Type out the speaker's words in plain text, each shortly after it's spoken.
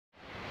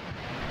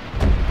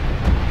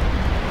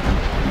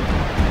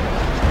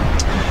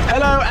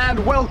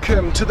and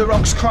welcome to The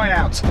Rocks Cry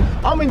Out.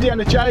 I'm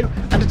Indiana Joe,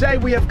 and today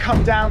we have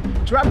come down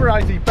to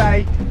Abereiddy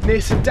Bay near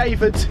St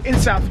David's in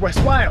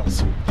southwest Wales.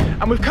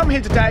 And we've come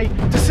here today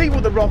to see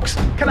what the rocks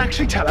can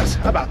actually tell us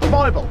about the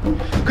Bible.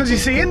 Because you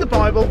see, in the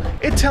Bible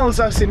it tells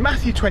us in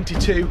Matthew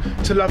 22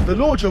 to love the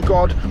Lord your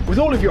God with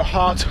all of your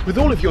heart, with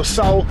all of your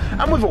soul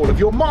and with all of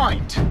your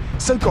mind.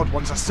 So God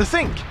wants us to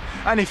think.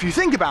 And if you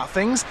think about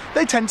things,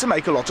 they tend to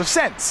make a lot of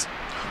sense.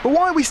 But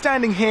why are we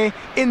standing here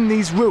in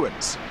these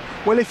ruins?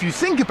 Well, if you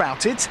think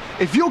about it,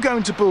 if you're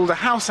going to build a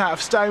house out of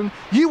stone,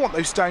 you want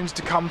those stones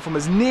to come from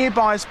as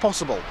nearby as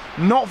possible,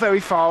 not very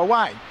far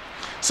away.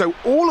 So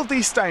all of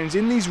these stones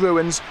in these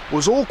ruins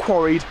was all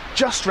quarried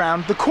just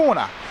round the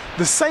corner,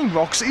 the same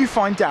rocks that you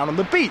find down on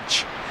the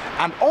beach.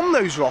 And on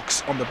those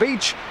rocks on the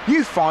beach,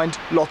 you find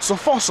lots of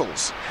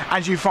fossils.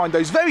 And you find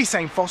those very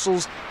same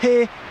fossils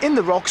here in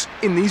the rocks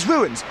in these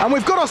ruins. And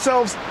we've got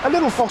ourselves a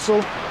little fossil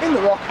in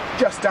the rock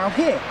just down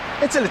here.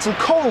 It's a little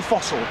coral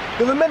fossil.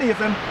 There are many of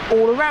them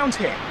all around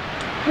here.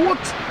 What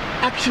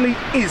actually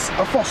is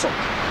a fossil?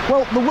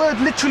 Well, the word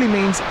literally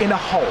means in a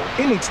hole.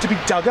 It needs to be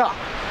dug up.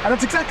 And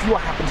that's exactly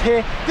what happened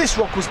here. This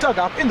rock was dug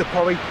up in the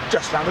quarry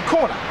just round the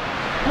corner.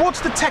 What's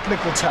the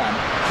technical term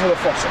for a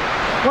fossil?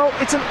 Well,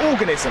 it's an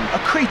organism, a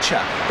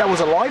creature that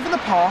was alive in the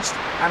past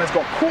and has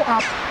got caught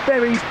up,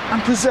 buried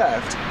and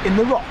preserved in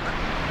the rock.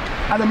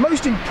 And the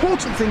most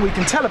important thing we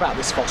can tell about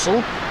this fossil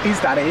is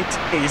that it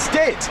is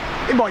dead.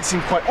 It might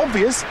seem quite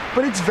obvious,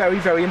 but it's very,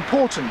 very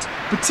important,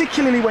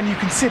 particularly when you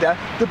consider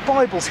the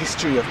Bible's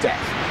history of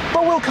death.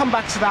 But we'll come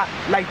back to that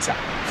later.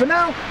 For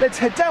now, let's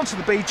head down to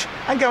the beach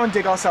and go and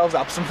dig ourselves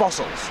up some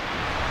fossils.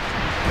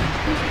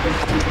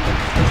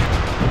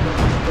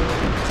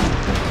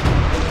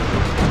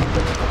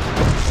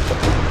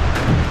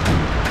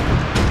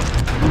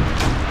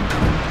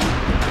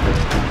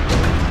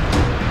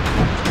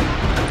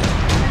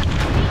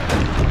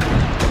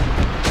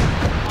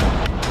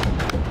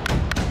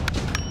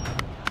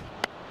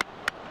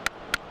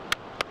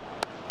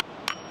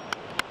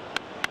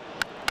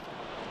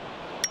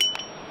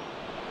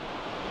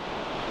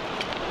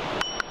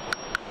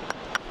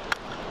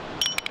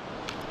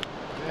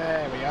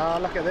 There we are,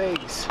 look at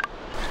these.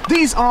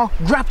 These are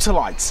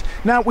graptolites.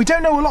 Now, we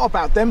don't know a lot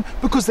about them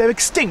because they're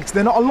extinct,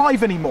 they're not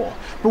alive anymore.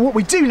 But what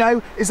we do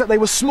know is that they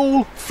were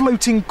small,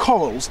 floating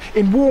corals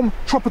in warm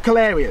tropical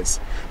areas.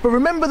 But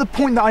remember the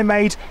point that I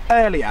made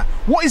earlier.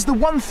 What is the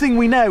one thing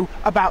we know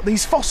about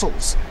these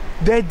fossils?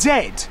 They're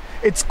dead.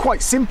 It's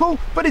quite simple,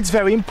 but it's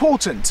very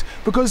important,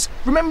 because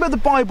remember the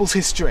Bible's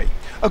history.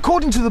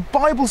 According to the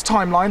Bible's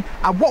timeline,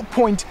 at what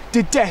point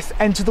did death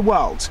enter the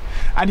world?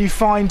 And you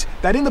find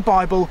that in the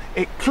Bible,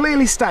 it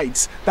clearly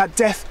states that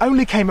death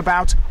only came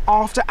about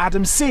after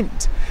Adam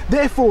sinned.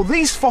 Therefore,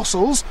 these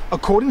fossils,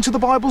 according to the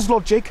Bible's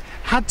logic,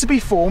 had to be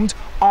formed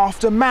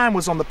after man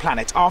was on the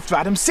planet, after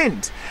Adam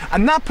sinned.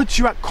 And that puts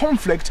you at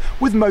conflict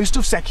with most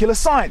of secular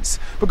science,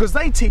 because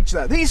they teach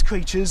that these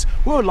creatures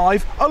were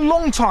alive a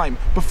long time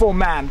before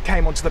man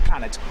came onto the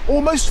planet,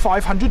 almost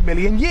 500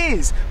 million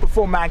years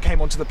before man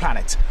came onto the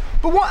planet.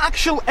 But what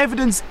actual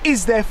evidence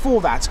is there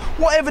for that?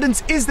 What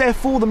evidence is there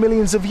for the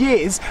millions of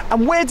years,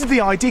 and where did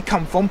the idea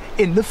come from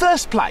in the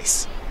first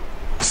place?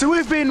 So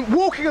we've been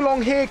walking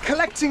along here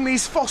collecting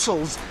these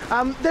fossils.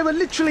 There are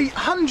literally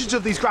hundreds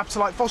of these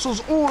graptolite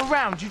fossils all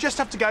around. You just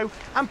have to go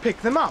and pick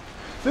them up.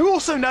 They're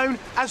also known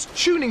as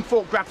tuning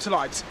fork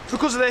graptolites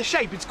because of their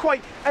shape. It's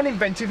quite an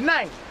inventive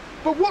name.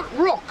 But what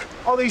rock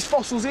are these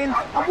fossils in,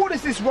 and what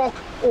is this rock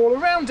all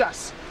around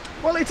us?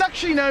 Well, it's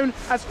actually known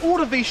as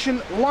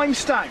Ordovician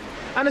limestone.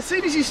 And as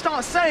soon as you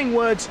start saying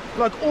words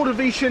like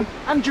Ordovician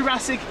and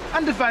Jurassic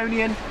and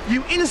Devonian,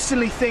 you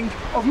instantly think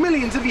of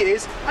millions of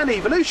years and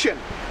evolution,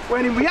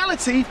 when in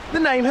reality the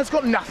name has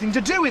got nothing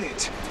to do with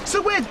it. So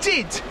where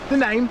did the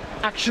name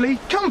actually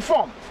come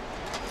from?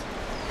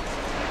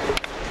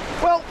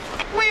 Well,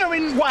 we are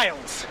in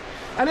Wales,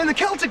 and in the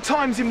Celtic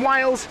times in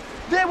Wales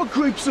there were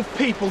groups of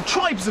people,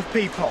 tribes of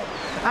people,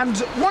 and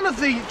one of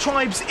the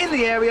tribes in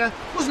the area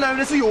was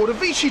known as the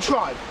Ordovici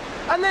tribe.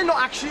 And they're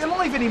not actually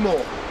alive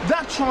anymore.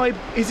 That tribe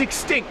is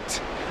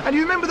extinct. And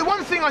you remember the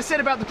one thing I said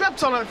about the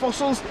graptolite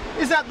fossils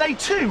is that they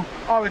too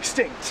are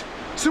extinct.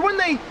 So when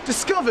they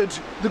discovered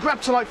the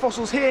graptolite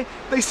fossils here,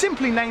 they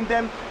simply named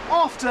them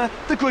after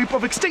the group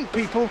of extinct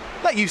people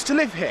that used to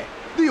live here,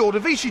 the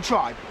Ordovici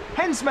tribe,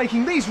 hence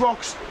making these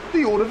rocks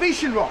the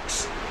Ordovician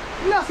rocks.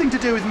 Nothing to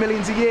do with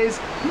millions of years,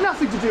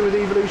 nothing to do with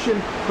evolution,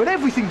 but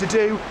everything to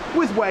do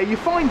with where you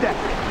find them.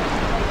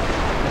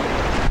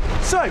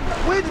 So,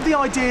 where did the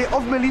idea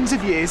of millions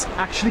of years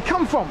actually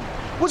come from?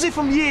 Was it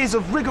from years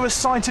of rigorous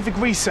scientific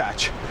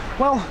research?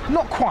 Well,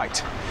 not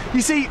quite.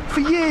 You see, for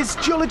years,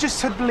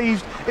 geologists had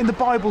believed in the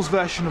Bible's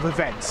version of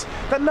events,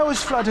 that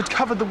Noah's flood had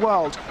covered the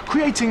world,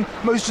 creating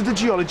most of the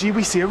geology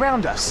we see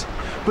around us.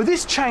 But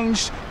this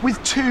changed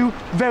with two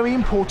very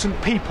important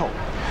people.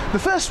 The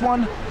first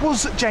one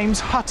was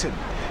James Hutton.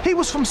 He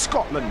was from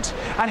Scotland,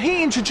 and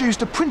he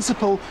introduced a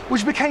principle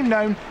which became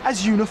known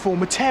as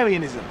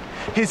uniformitarianism.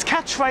 His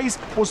catchphrase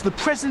was "the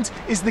present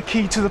is the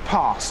key to the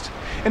past."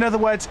 In other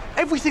words,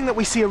 everything that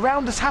we see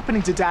around us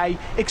happening today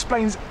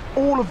explains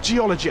all of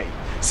geology.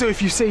 So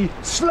if you see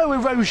slow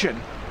erosion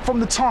from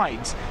the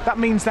tides, that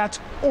means that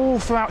all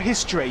throughout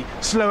history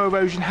slow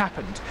erosion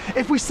happened.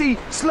 If we see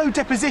slow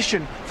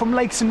deposition from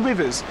lakes and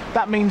rivers,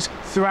 that means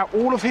throughout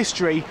all of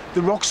history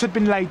the rocks had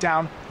been laid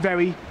down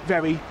very,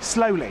 very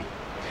slowly.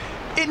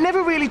 It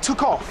never really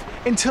took off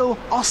until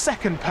our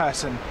second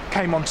person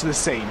came onto the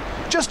scene.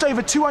 Just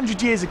over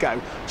 200 years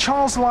ago,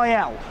 Charles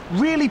Lyell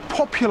really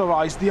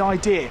popularised the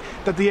idea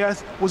that the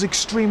Earth was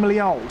extremely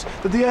old,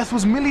 that the Earth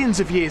was millions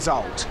of years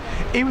old.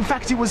 In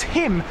fact, it was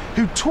him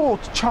who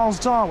taught Charles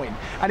Darwin,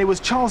 and it was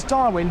Charles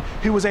Darwin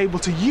who was able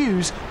to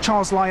use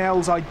Charles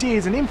Lyell's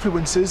ideas and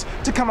influences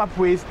to come up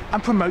with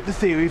and promote the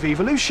theory of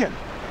evolution.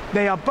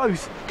 They are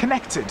both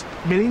connected,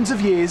 millions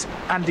of years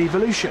and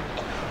evolution.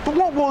 But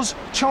what was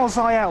Charles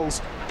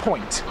Lyell's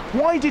point?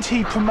 Why did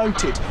he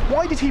promote it?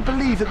 Why did he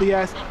believe that the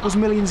Earth was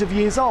millions of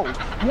years old?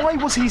 Why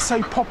was he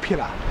so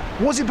popular?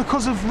 Was it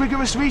because of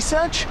rigorous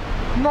research?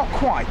 Not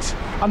quite.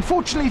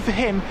 Unfortunately for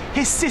him,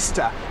 his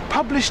sister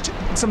published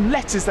some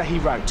letters that he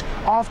wrote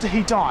after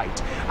he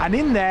died, and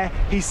in there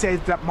he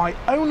said that my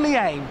only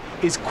aim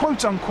is,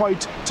 quote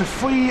unquote, to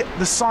free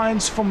the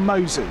science from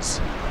Moses.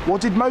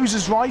 What did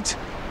Moses write?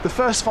 The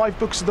first 5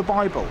 books of the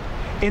Bible.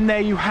 In there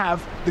you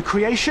have the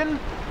creation,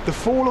 the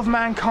fall of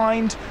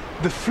mankind,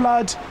 the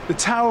flood, the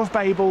Tower of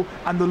Babel,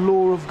 and the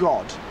law of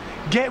God.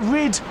 Get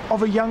rid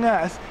of a young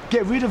earth,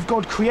 get rid of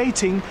God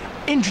creating,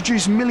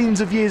 introduce millions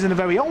of years in a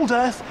very old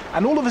earth,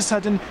 and all of a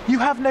sudden you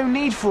have no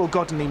need for a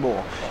God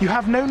anymore. You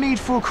have no need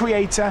for a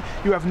creator,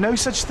 you have no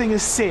such thing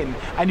as sin,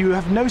 and you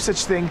have no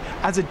such thing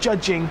as a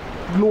judging,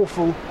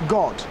 lawful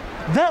God.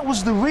 That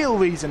was the real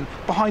reason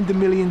behind the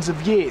millions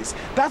of years.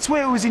 That's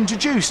where it was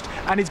introduced,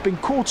 and it's been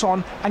caught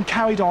on and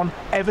carried on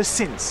ever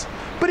since.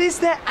 But is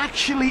there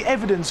actually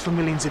evidence for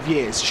millions of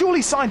years?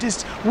 Surely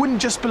scientists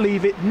wouldn't just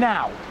believe it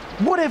now.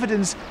 What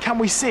evidence can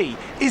we see?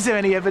 Is there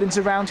any evidence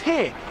around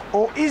here?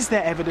 Or is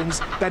there evidence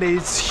that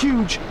its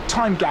huge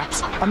time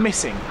gaps are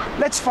missing?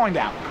 Let's find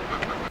out.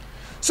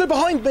 So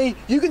behind me,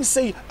 you can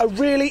see a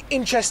really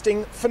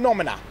interesting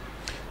phenomena.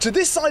 To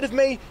this side of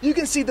me, you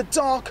can see the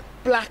dark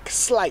black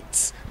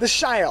slates, the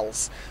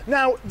shales.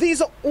 Now,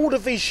 these are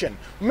Ordovician.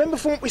 Remember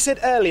from what we said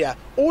earlier,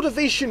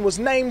 Ordovician was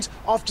named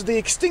after the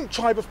extinct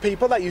tribe of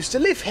people that used to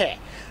live here,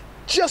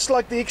 just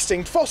like the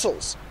extinct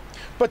fossils.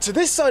 But to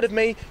this side of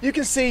me, you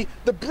can see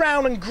the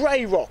brown and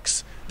grey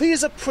rocks.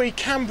 These are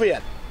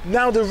Precambrian.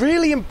 Now, the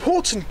really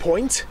important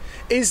point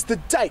is the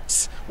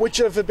dates which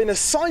have been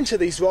assigned to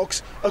these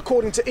rocks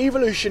according to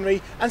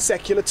evolutionary and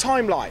secular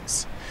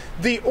timelines.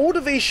 The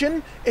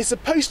Ordovician is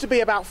supposed to be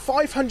about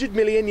 500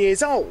 million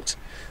years old.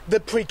 The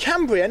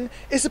Precambrian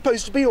is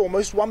supposed to be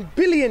almost 1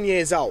 billion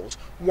years old,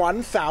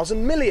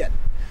 1,000 million.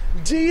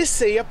 Do you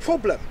see a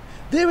problem?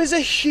 There is a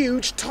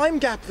huge time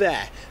gap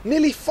there,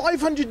 nearly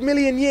 500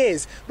 million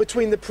years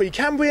between the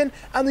Precambrian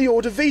and the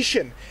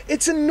Ordovician.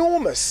 It's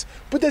enormous,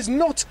 but there's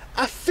not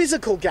a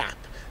physical gap.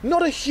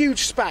 Not a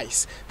huge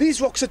space.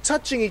 These rocks are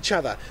touching each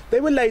other.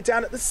 They were laid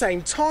down at the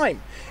same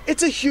time.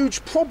 It's a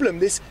huge problem,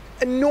 this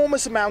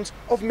enormous amount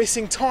of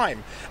missing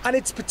time. And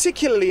it's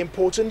particularly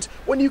important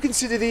when you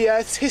consider the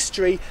Earth's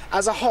history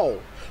as a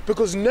whole.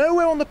 Because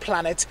nowhere on the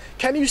planet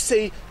can you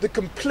see the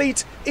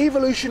complete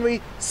evolutionary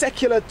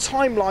secular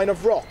timeline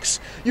of rocks.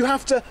 You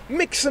have to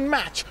mix and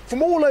match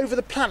from all over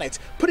the planet,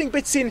 putting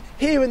bits in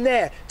here and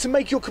there to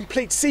make your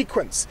complete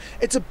sequence.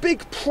 It's a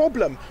big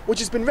problem which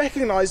has been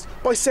recognised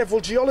by several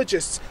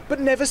geologists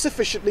but never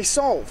sufficiently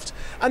solved.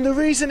 And the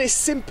reason is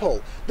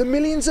simple. The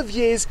millions of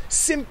years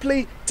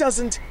simply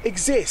doesn't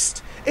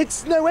exist.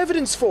 It's no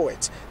evidence for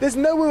it. There's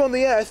nowhere on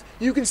the Earth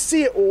you can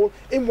see it all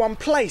in one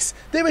place.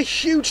 There are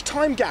huge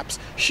time gaps,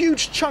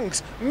 huge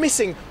chunks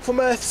missing from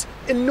Earth's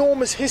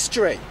enormous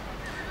history.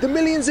 The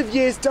millions of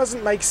years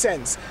doesn't make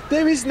sense.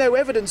 There is no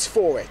evidence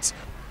for it.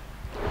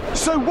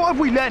 So what have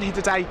we learned here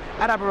today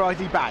at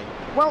Abereiddy Bay?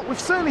 Well, we've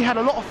certainly had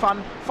a lot of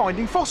fun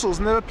finding fossils,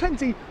 and there are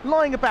plenty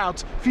lying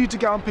about for you to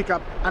go and pick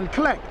up and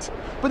collect.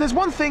 But there's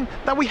one thing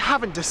that we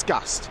haven't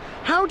discussed.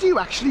 How do you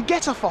actually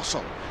get a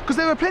fossil? Because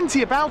there are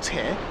plenty about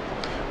here.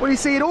 Well, you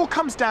see, it all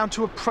comes down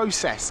to a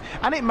process,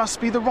 and it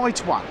must be the right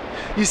one.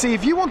 You see,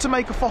 if you want to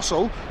make a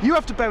fossil, you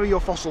have to bury your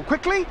fossil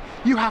quickly,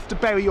 you have to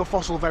bury your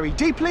fossil very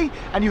deeply,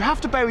 and you have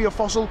to bury your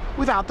fossil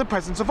without the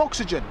presence of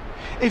oxygen.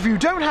 If you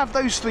don't have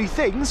those 3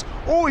 things,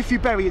 or if you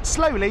bury it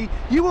slowly,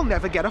 you will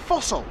never get a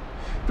fossil.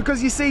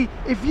 Because you see,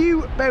 if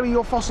you bury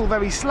your fossil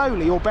very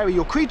slowly, or bury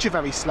your creature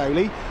very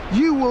slowly,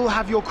 you will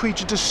have your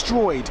creature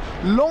destroyed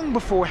long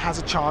before it has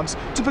a chance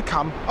to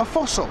become a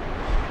fossil.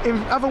 In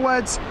other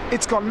words,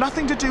 it's got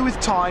nothing to do with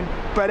time,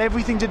 but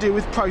everything to do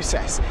with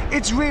process.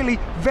 It's really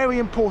very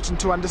important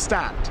to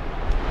understand.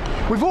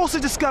 We've also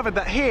discovered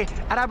that here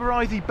at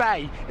Abereiddy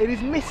Bay, it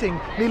is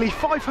missing nearly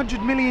 500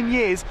 million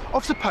years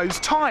of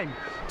supposed time.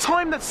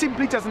 Time that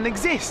simply doesn't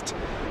exist.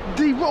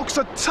 The rocks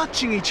are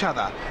touching each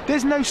other.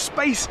 There's no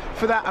space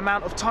for that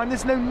amount of time.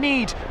 There's no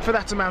need for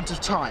that amount of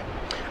time.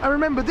 And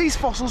remember, these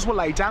fossils were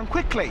laid down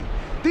quickly.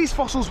 These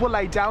fossils were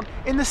laid down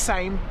in the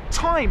same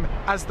time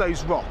as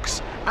those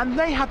rocks, and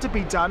they had to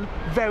be done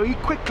very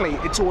quickly.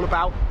 It's all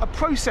about a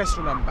process,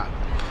 remember.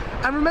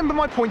 And remember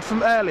my point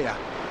from earlier.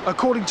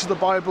 According to the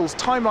Bible's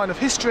timeline of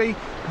history,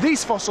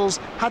 these fossils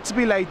had to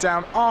be laid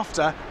down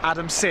after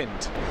Adam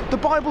sinned. The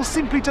Bible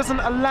simply doesn't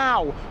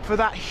allow for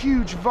that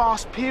huge,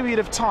 vast period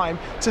of time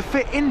to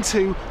fit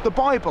into the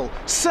Bible,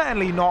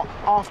 certainly not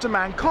after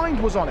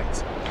mankind was on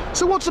it.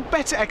 So what's a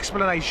better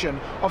explanation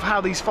of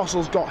how these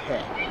fossils got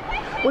here?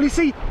 Well, you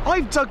see,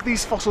 I've dug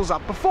these fossils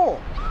up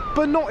before,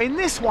 but not in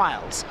this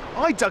Wales.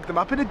 I dug them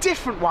up in a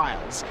different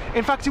Wales.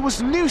 In fact, it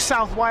was New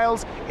South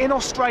Wales in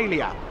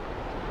Australia.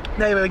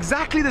 They were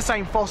exactly the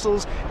same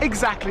fossils,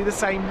 exactly the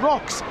same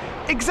rocks,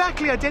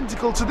 exactly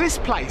identical to this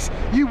place.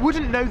 You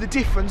wouldn't know the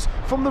difference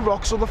from the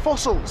rocks or the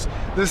fossils.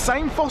 The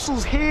same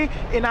fossils here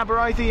in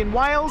Abereiddy in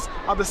Wales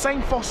are the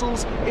same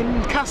fossils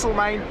in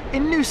Castlemaine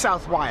in New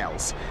South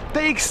Wales.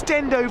 They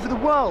extend over the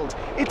world.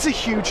 It's a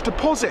huge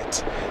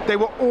deposit. They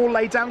were all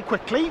laid down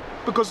quickly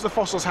because the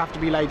fossils have to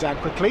be laid down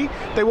quickly.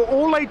 They were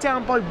all laid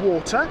down by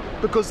water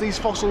because these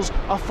fossils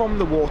are from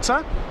the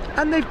water,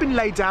 and they've been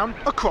laid down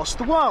across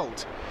the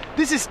world.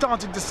 This is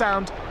starting to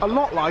sound a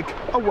lot like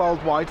a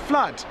worldwide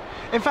flood.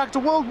 In fact, a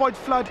worldwide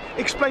flood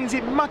explains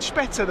it much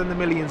better than the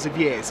millions of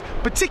years,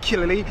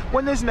 particularly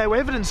when there's no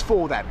evidence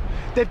for them.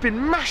 They've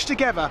been mashed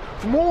together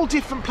from all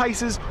different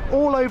places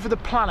all over the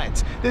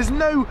planet. There's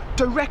no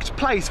direct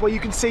place where you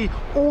can see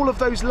all of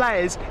those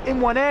layers in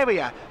one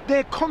area.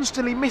 They're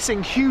constantly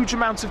missing huge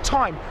amounts of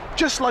time,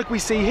 just like we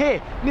see here,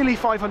 nearly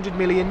 500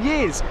 million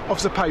years of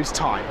supposed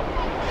time.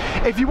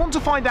 If you want to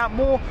find out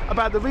more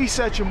about the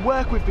research and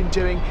work we've been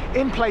doing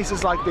in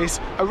places like this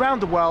around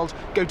the world,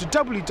 go to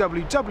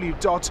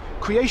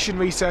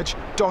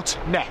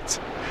www.creationresearch.net.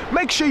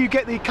 Make sure you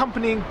get the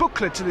accompanying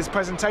booklet to this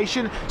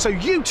presentation so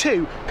you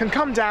too can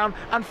come down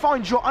and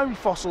find your own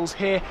fossils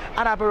here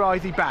at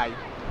Abereiddy Bay.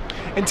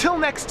 Until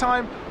next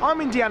time,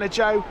 I'm Indiana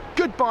Joe,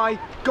 goodbye,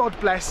 God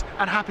bless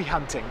and happy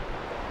hunting.